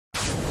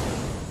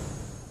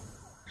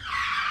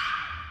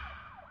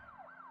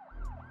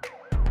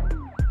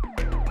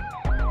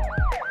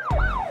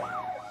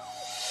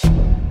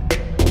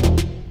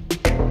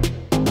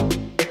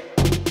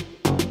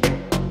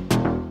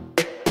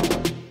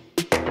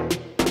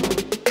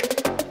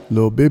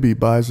Lil Bibby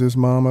buys his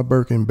mom a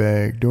Birkin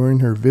bag during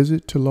her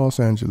visit to Los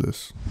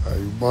Angeles. How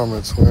you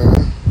bumming,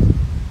 twin?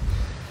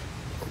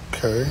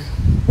 Okay.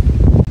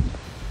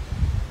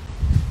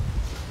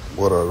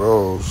 What are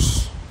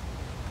those?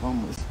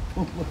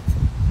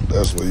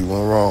 That's where you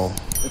went wrong.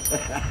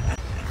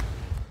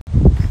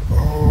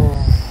 Oh.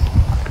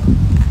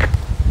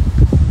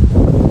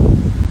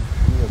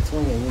 You're a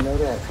twin, you know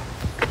that.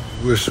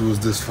 Wish it was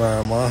this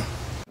fine, ma.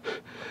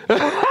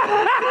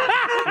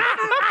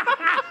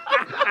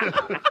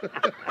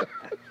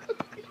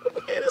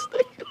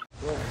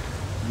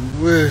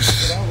 You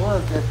wish. That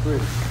was that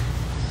pretty.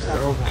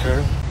 Okay.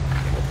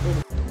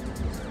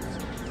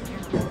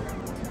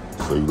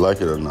 So you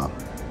like it or not?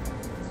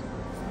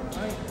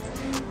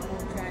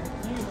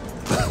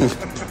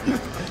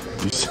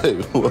 You say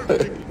what?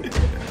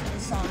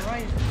 It's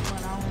alright,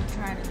 but I won't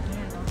try it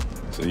again though.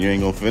 So you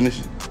ain't gonna finish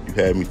it? You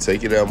had me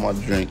take it out of my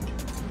drink,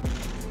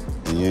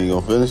 and you ain't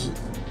gonna finish it?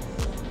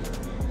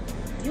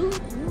 You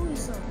eat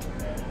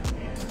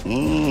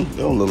something. That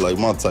don't look like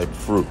my type of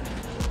fruit.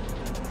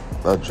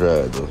 I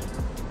tried though.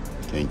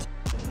 Thank you.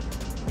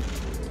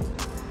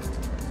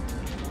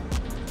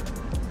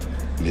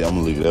 Yeah, I'm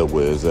gonna leave it that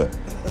way as that.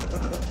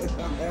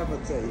 I'm never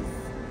tell you.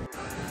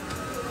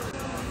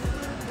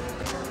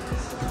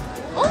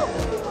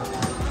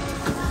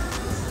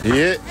 He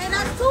hit? And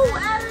that's two,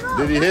 add it up.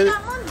 Did he That's hit it?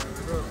 that money.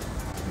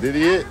 Did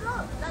he hit? Add it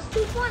up. That's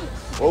 2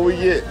 points. What we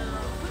get?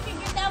 We can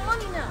get that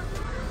money now.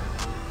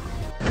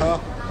 Huh?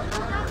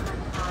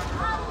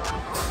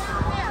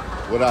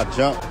 Would I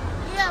jump?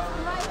 Yeah,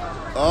 from right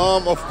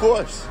there. Of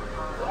course.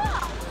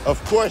 Yeah.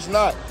 Of course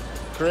not.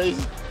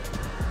 Crazy.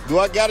 Do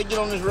I gotta get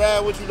on this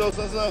ride with you though,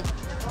 son?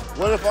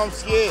 What if I'm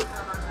scared?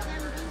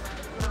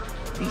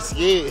 Be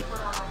scared.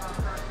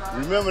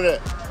 Remember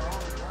that.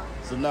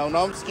 So now when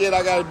I'm scared,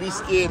 I gotta be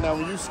scared. Now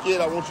when you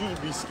scared, I want you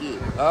to be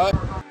scared. Alright?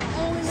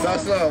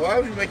 Son, why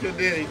would you make your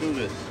daddy do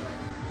this?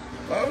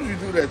 Why would you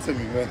do that to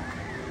me, man?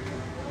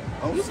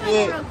 I'm You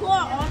scared. can record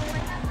all the way.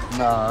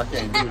 Nah, I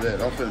can't do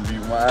that. I'm finna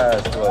beat my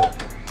eyes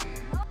closed.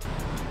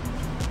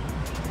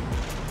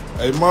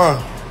 Hey,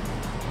 ma.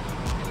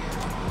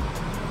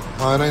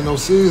 Ma, it ain't no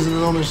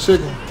seasoning on this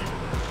chicken.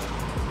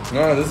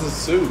 No, this is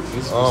soup.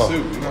 This is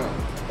soup.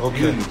 Nah.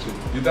 Okay.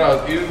 You thought I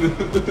was eating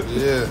it?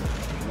 Yeah.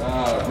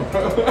 Nah,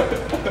 bro.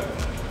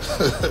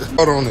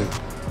 Hold on it.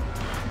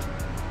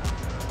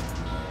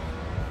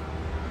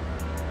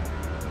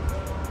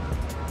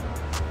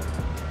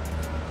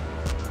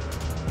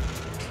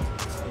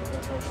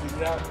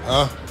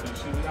 Huh?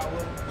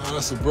 Oh,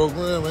 that's a broke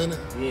rim, ain't it?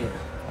 Yeah.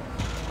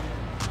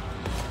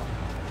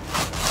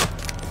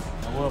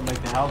 I will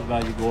make the house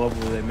value go up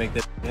when they make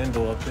that end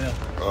go up there.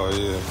 Oh,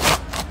 yeah.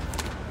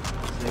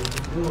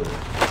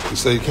 You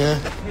say you can?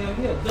 Hell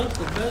yeah, that's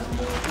the best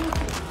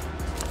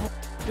one.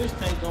 This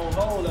tank don't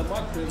hold at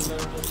my crib, man.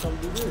 Just come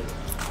do this.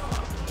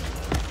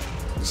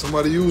 Did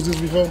somebody use this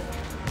before? Nope.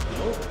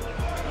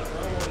 I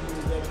want to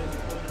use that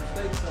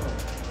many steaks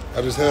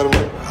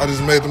on. I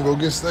just made them go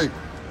get steak.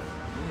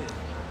 Yeah.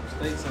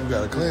 Steaks on. You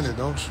gotta clean it,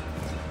 don't you?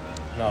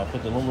 No,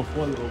 put the aluminum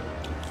foil over.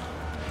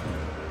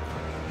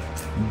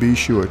 Be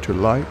sure to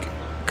like,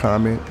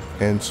 comment,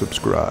 and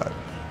subscribe.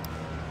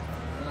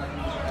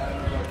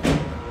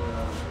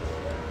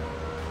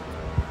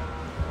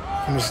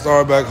 I'm gonna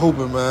start back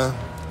hooping, man.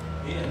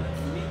 Yeah,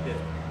 you need that.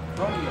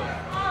 Cardio.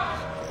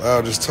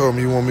 Al just told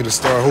me you want me to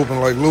start hooping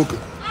like Luka.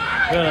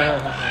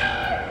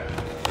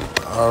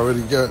 I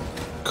already got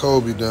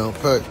Kobe down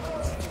packed.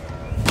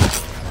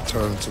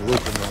 Turn to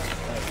Luka now.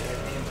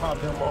 And pop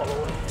him all the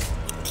way.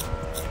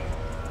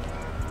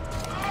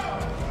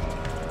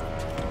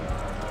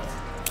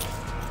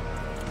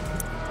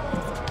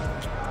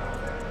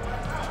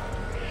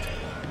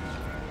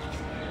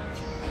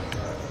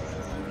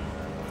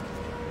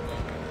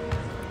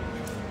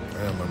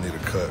 Damn, I need a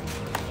cut.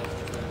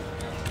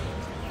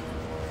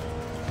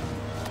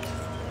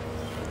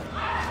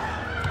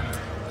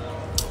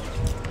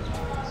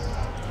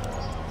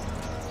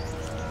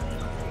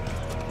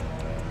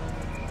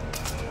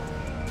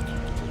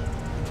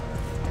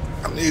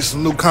 I need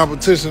some new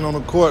competition on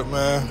the court,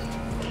 man.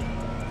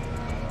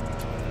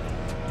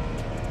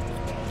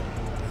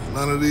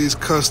 None of these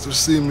customers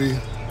see me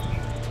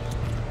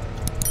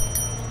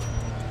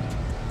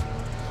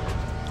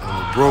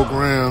on a broke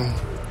rim.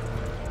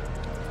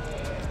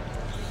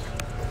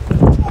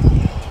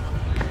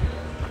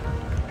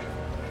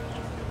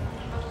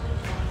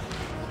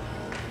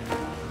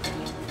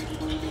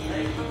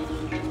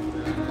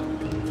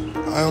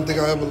 I don't think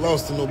I ever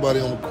lost to nobody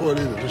on the court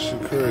either. This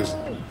shit crazy.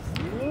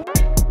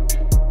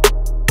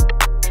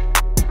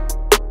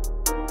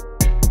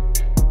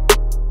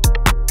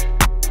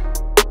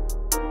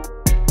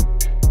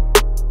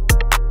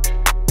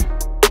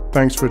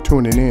 Thanks for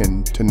tuning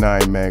in to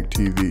 9 Mag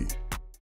TV.